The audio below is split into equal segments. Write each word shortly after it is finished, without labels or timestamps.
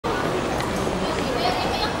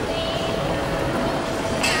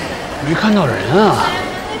没看到人啊。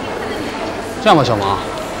这样吧，小萌，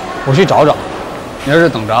我去找找，你在这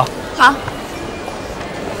等着。好。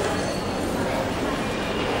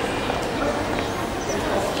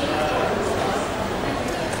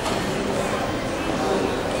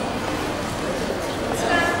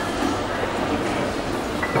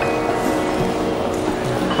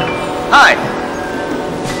嗨，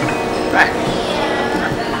来，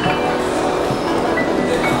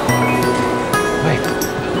喂，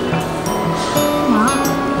干嘛？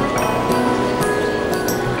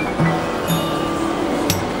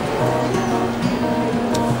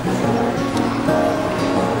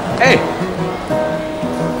哎，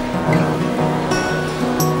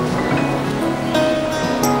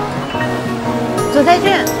左在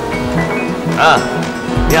俊。啊，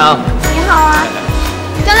你好。你好啊，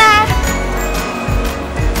郑磊。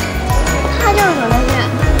他就是左在俊。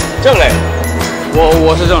郑磊，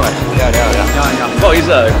我是郑磊。你好，不好意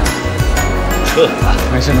思啊，渴啊。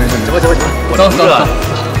没事，怎么？我走。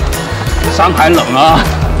上海冷啊。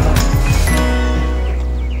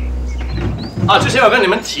啊，之前我跟你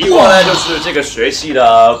们提过呢，就是这个学期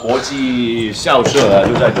的国际校舍呢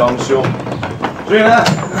就在装修，所以呢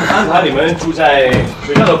安排你们住在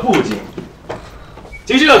学校的附近。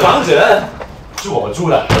其实这个房子呢是我们租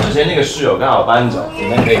的，我之前那个室友刚好搬走，你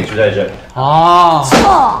们可以住在这里。啊，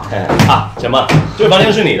错。啊，什么？这个房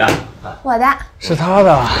间是你的？我的。是他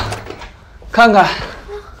的，看看。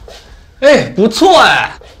哎，不错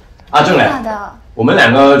哎。啊，郑磊，我们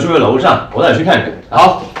两个住在楼上，我带你去看看。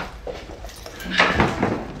好。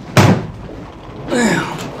哎呀，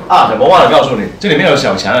啊，我忘了告诉你，这里面有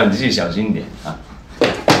小强，你自己小心一点啊。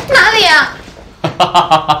哪里啊？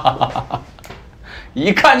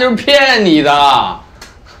一看就是骗你的。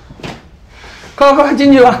快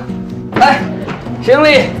进去吧，来，行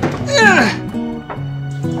李。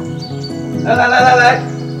来。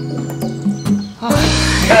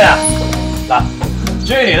看呀，来，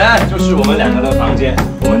这里呢就是我们两个的房间，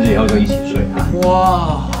我们这以后就一起睡啊。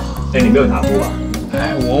哇，哎，你没有打呼啊？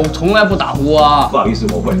哎，我从来不打呼啊。不好意思，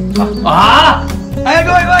我会啊。哎，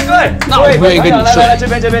各位，那我不愿意跟你睡。来，这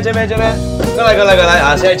边，过来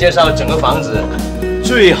啊！现在介绍整个房子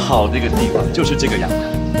最好的一个地方就是这个阳台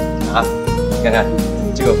啊，看看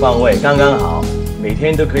这个方位刚刚好，每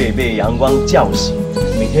天都可以被阳光叫醒，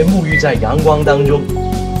每天沐浴在阳光当中，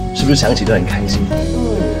是不是想起都很开心？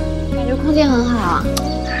感觉空间很好啊。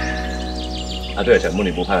啊，对了，小木，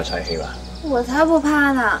你不怕晒黑吧？我才不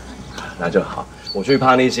怕呢。那就好，我最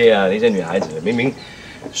怕那些女孩子，明明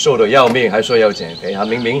瘦得要命还说要减肥啊，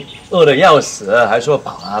明明饿得要死还说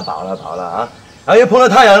饱了啊，然后一碰到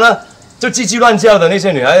太阳呢，就叽叽乱叫的那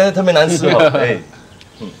些女孩子特别难伺候。哎，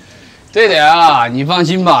这点啊，你放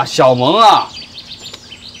心吧，小萌啊，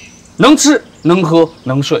能吃能喝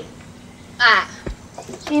能睡。哎，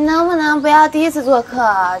你能不能不要第一次做客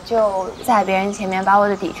就在别人前面把我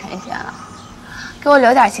的底全掀了，给我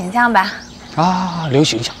留点形象吧。啊，留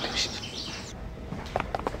形象。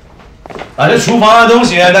啊，这厨房的东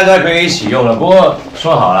西呢，大家可以一起用了。不过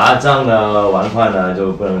说好了，这样的碗筷呢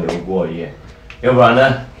就不能留过夜，要不然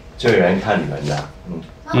呢就有人看你们的。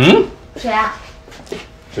谁啊？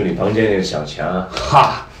就你房间那个小强。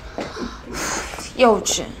哈，幼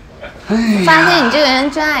稚。发现你这个人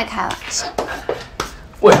真爱开玩笑。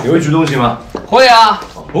喂，你会煮东西吗？会啊。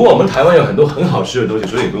不过我们台湾有很多很好吃的东西，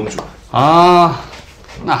所以你不用煮。啊，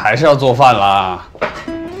那还是要做饭啦。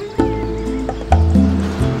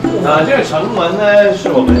这个城门呢，是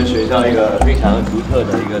我们学校一个非常独特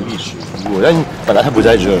的一个历史遗物，但本来它不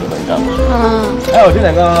在这儿的，你知道吗？还有这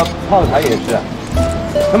两个炮台也是，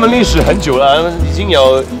他们历史很久了，已经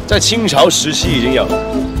有在清朝时期已经有。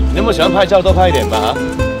你那么喜欢拍照，多拍一点吧啊！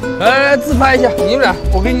来自拍一下，你们俩，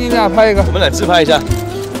我给你俩拍一个，我们俩自拍一下。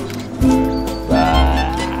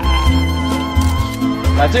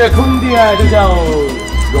这个空地啊，就叫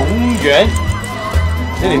榕园。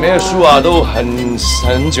这里面的树啊，都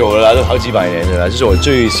很久了，都好几百年了，这是我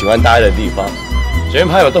最喜欢待的地方。随便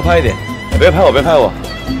拍我，多拍一点，别拍我，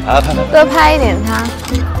啊，拍。多拍一点他。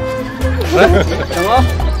什么？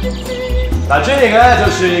那这个呢，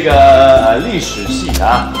就是一个历史系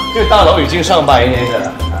啊，这个大楼已经上百年的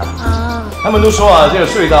了啊。他们都说啊，这个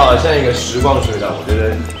隧道像一个时光隧道，我觉得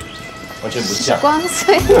完全不像。时光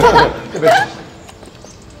隧道。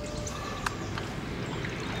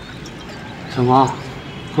小萌，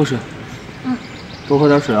喝水。多喝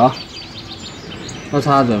点水啊。要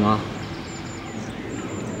擦擦嘴吗？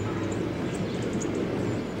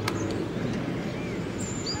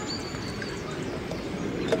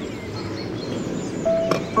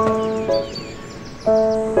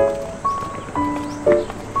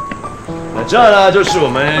这呢就是我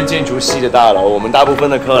们建筑系的大楼，我们大部分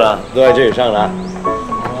的课呢都在这里上了。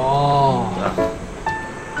哦，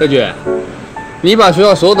特军，你把学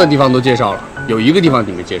校所有的地方都介绍了，有一个地方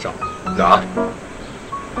你没介绍。哪？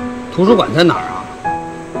图书馆在哪儿啊？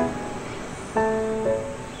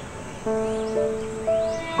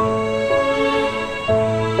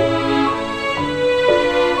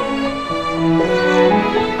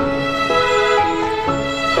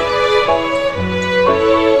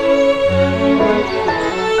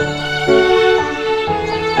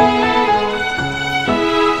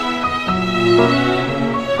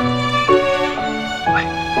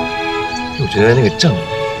我觉得那个郑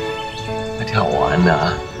还挺好玩的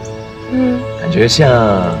啊。感觉像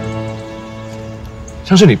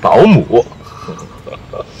是你保姆。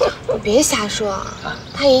你别瞎说，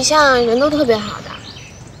他一向人都特别好的。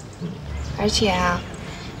而且啊，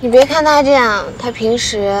你别看他这样，他平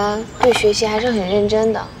时对学习还是很认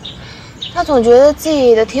真的。他总觉得自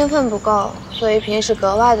己的天分不够，所以平时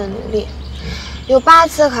格外的努力。有8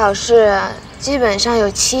次考试，基本上有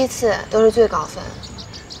7次都是最高分。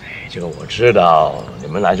这个我知道，你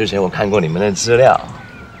们来之前我看过你们的资料。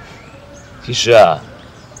其实啊，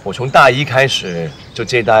我从大1开始就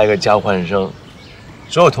接待一个交换生，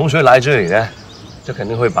所有同学来这里呢，就肯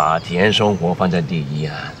定会把体验生活放在第一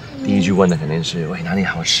啊。第一句问的肯定是：喂，哪里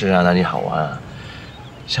好吃啊？哪里好玩啊？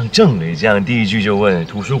像郑磊这样，第一句就问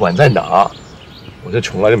图书馆在哪，我这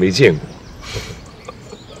从来都没见过。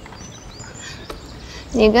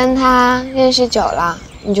你跟他认识久了，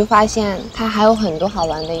你就发现他还有很多好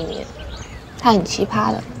玩的一面，他很奇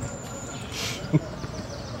葩的。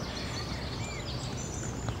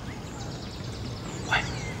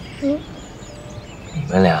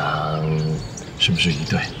你们俩是不是一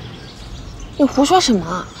对？你胡说什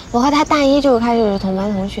么？我和他大1就开始是同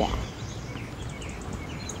班同学。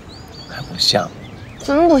还不像。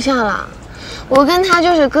怎么不像了？我跟他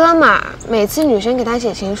就是哥们儿，每次女生给他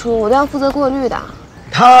写情书，我都要负责过滤的。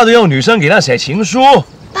他都用女生给他写情书？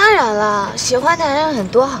当然了，喜欢的人很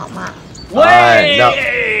多，好吗？喂，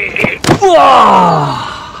哇！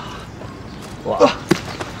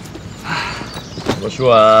什么书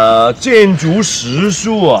啊？建筑实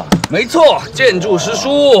书啊？没错，建筑实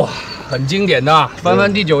书，很经典的。翻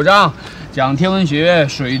翻第9章，讲天文学、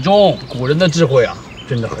水中古人的智慧啊，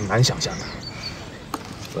真的很难想象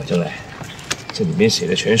的。郑磊，这里面写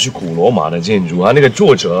的全是古罗马的建筑啊，那个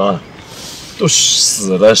作者都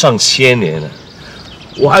死了上千年了。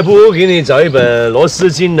我还不如给你找一本罗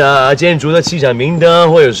斯金的建筑的气场明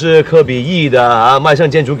灯，或者是科比意的啊迈向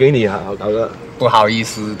建筑给你，好的。不好意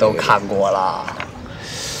思，都看过了。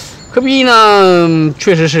科比意呢，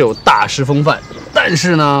确实是有大师风范，但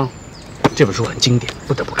是呢，这本书很经典，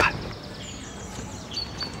不得不看。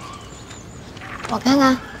我看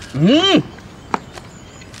看。